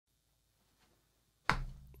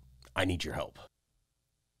I need your help.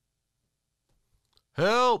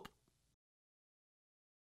 Help!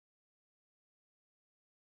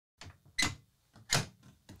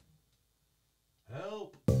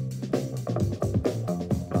 Help!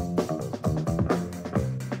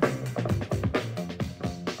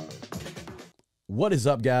 What is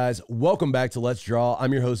up, guys? Welcome back to Let's Draw.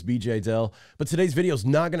 I'm your host, BeeJayDeL, but today's video is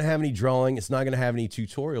not going to have any drawing. It's not going to have any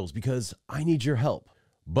tutorials because I need your help.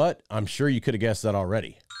 But I'm sure you could have guessed that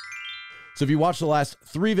already. So if you watched the last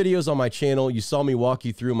 3 videos on my channel, you saw me walk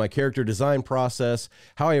you through my character design process,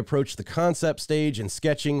 how I approach the concept stage and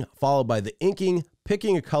sketching, followed by the inking,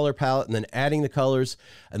 picking a color palette, and then adding the colors.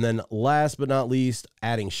 And then last but not least,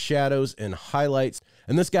 adding shadows and highlights.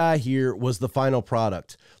 And this guy here was the final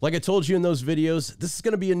product. Like I told you in those videos, this is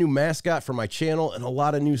going to be a new mascot for my channel and a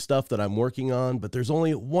lot of new stuff that I'm working on, but there's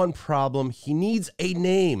only one problem. He needs a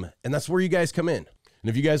name, and that's where you guys come in. And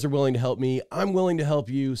if you guys are willing to help me, I'm willing to help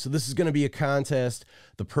you. So this is going to be a contest.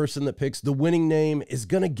 The person that picks the winning name is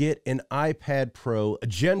going to get an iPad Pro, a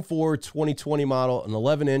Gen 4 2020 model, an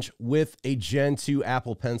 11-inch with a Gen 2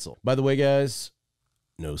 Apple Pencil. By the way, guys,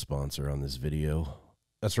 no sponsor on this video.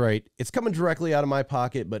 That's right. It's coming directly out of my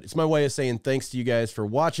pocket, but it's my way of saying thanks to you guys for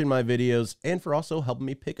watching my videos and for also helping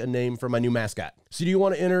me pick a name for my new mascot. So do you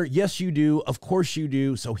want to enter? Yes, you do. Of course you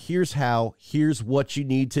do. So here's how. Here's what you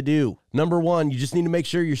need to do. Number 1, you just need to make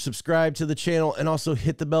sure you're subscribed to the channel and also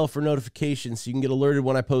hit the bell for notifications so you can get alerted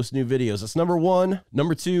when I post new videos. That's number 1.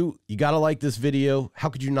 Number 2, you got to like this video. How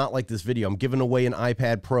could you not like this video? I'm giving away an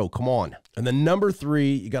iPad Pro. Come on. And then number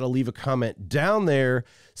 3, you got to leave a comment down there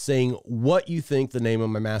saying what you think the name of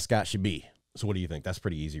my mascot should be. So what do you think? That's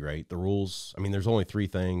pretty easy, right? The rules, I mean, there's only 3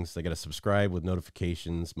 things. They got to subscribe with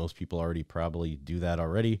notifications. Most people already probably do that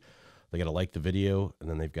already. They got to like the video, and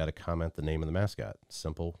then they've got to comment the name of the mascot.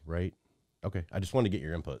 Simple, right? Okay, I just wanted to get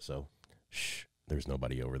your input, so shh, there's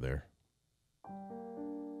nobody over there.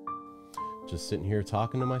 Just sitting here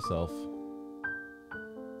talking to myself.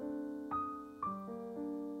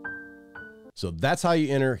 So that's how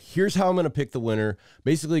you enter. Here's how I'm going to pick the winner.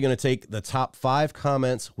 Basically going to take the top 5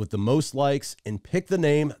 comments with the most likes and pick the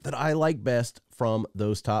name that I like best from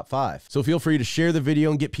those top 5. So feel free to share the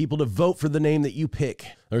video and get people to vote for the name that you pick.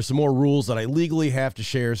 There's some more rules that I legally have to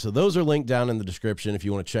share, so those are linked down in the description if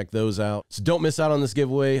you want to check those out. So don't miss out on this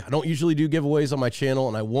giveaway. I don't usually do giveaways on my channel,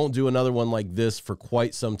 and I won't do another one like this for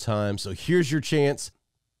quite some time. So here's your chance.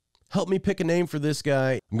 Help me pick a name for this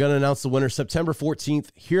guy. I'm going to announce the winner September 14th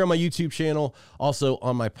here on my YouTube channel. Also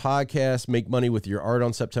on my podcast, Make Money with Your Art,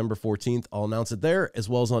 on September 14th. I'll announce it there, as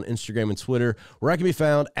well as on Instagram and Twitter, where I can be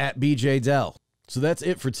found at BeeJayDeL. So that's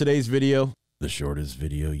it for today's video. The shortest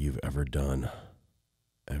video you've ever done.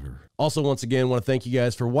 Ever. Also, once again, want to thank you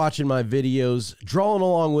guys for watching my videos, drawing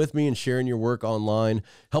along with me and sharing your work online,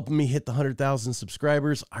 helping me hit the 100,000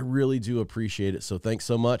 subscribers. I really do appreciate it. So thanks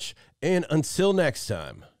so much. And until next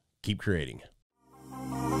time, keep creating.